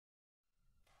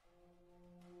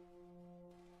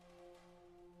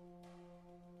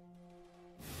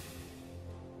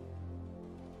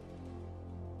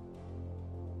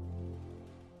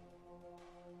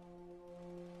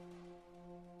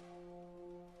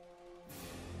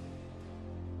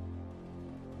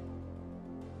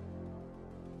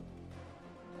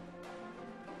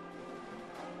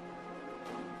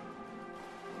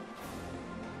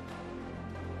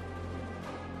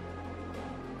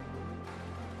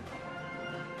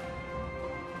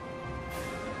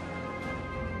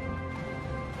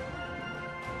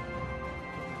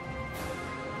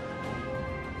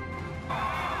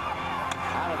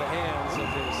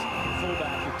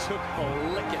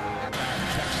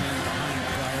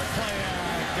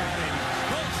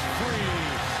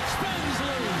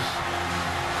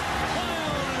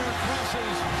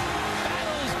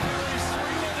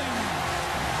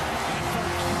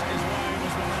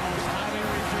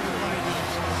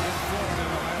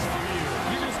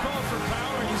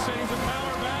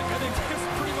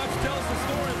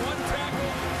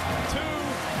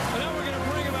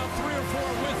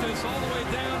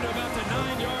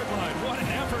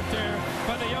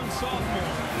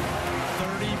sophomore.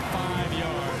 35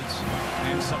 yards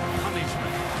and some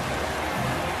punishment.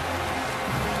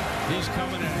 He's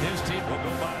coming and his team will go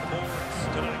by the boards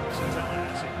tonight in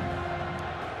Tallahassee.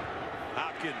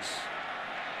 Hopkins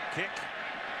kick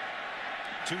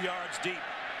 2 yards deep.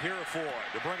 Purifoy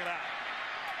to bring it out.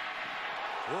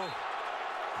 Whoa.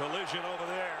 Collision over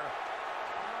there.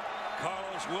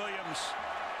 Carlos Williams,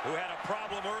 who had a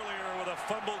problem earlier with a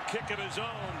fumbled kick of his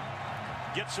own,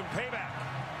 gets some payback.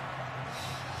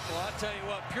 Well, I'll tell you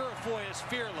what, Purifoy is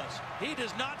fearless. He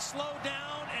does not slow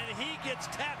down, and he gets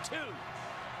tattooed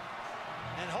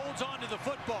and holds on to the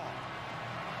football.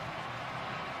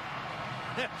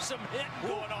 There's some hitting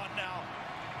going on now.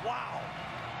 Wow.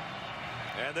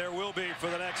 And there will be for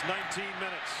the next 19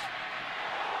 minutes.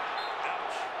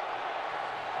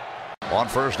 On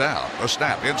first down, the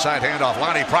snap, inside handoff,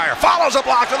 Lonnie Pryor follows a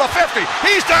block to the 50.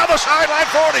 He's down the sideline,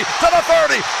 40 to the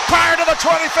 30. Pryor to the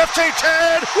 20, 15,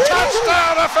 10.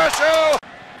 Touchdown, FSU.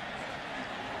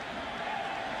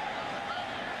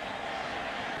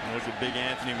 Look at big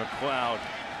Anthony McLeod.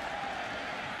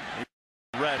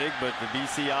 Reddick, but the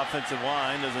BC offensive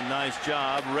line does a nice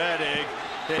job. Reddick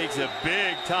takes a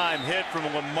big time hit from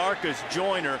LaMarcus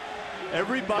Joyner.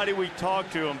 Everybody we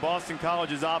talked to in Boston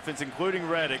College's offense, including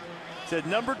Reddick, said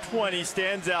number 20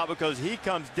 stands out because he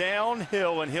comes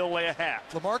downhill and he'll lay a hat.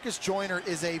 LaMarcus Joyner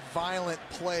is a violent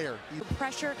player.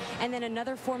 Pressure, and then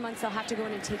another 4 months they'll have to go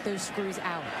in and take those screws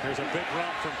out. There's a big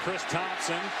run from Chris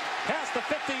Thompson. Past the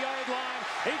 50-yard line.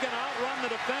 He can outrun the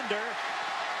defender.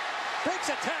 Breaks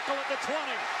a tackle at the 20.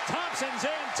 Thompson's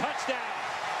in. Touchdown.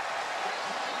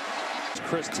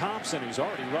 Chris Thompson, who's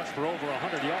already rushed for over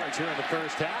 100 yards here in the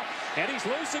first half. And he's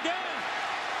loose again.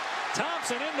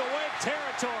 Thompson into Wake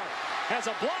territory. Has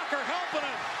a blocker helping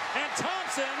him. And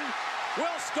Thompson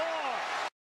will score.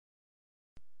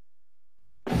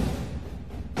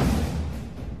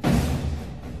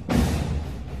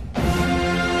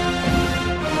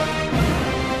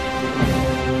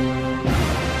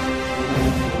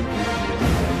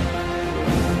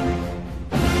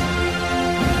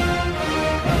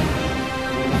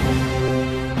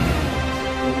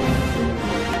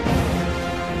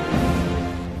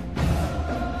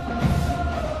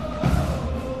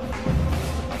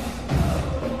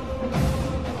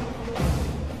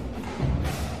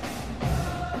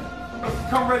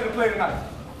 Come ready to play tonight.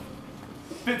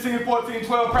 15, 14,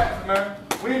 12 practice, man.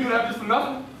 We ain't do that just for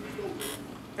nothing.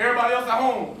 Everybody else at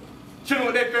home, chilling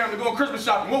with their family, going Christmas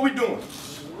shopping. What we doing?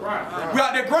 Right. We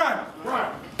out there grinding.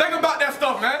 Right. Think about that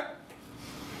stuff, man.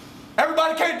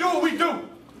 Everybody can't do what we do.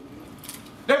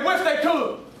 They wish they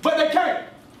could, but they can't.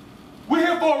 We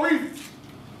here for a reason.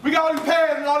 We got all these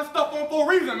pads and all this stuff on for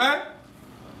a reason, man.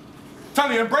 Tell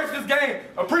you, embrace this game,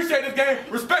 appreciate this game,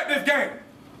 respect this game,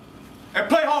 and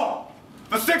play hard.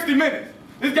 For 60 minutes.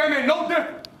 This game ain't no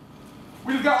different.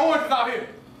 We just got oranges out here.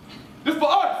 This for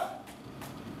us.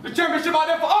 The championship out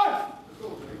there for us.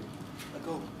 Let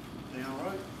go. They all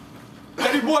right?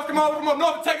 Let these boys come over from up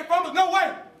north and take it from us? No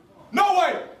way. No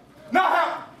way. Not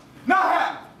happening. Not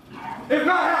happening. It's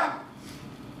not happening.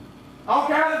 I don't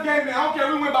care how this game is. I don't care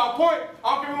if we win by a point.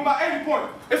 I don't care if we win by 80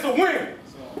 points. It's a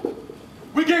win.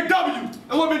 We get W. That's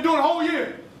what we've been doing the whole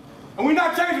year. And we're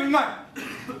not changing tonight.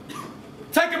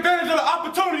 Take advantage of the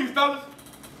opportunities, fellas.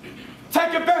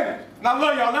 Take advantage. And I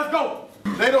love y'all. Let's go.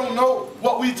 They don't know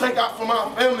what we take out from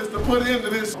our families to put into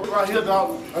this right here,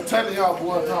 dog. I'm telling y'all,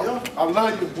 boy, dog, I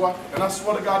love you, boy. And I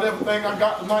swear to God, everything I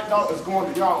got tonight, dog, is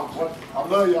going to y'all, boy. I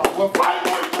love y'all, boy. Fight for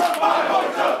each other. Fight for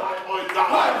each other. Fight for each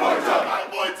other.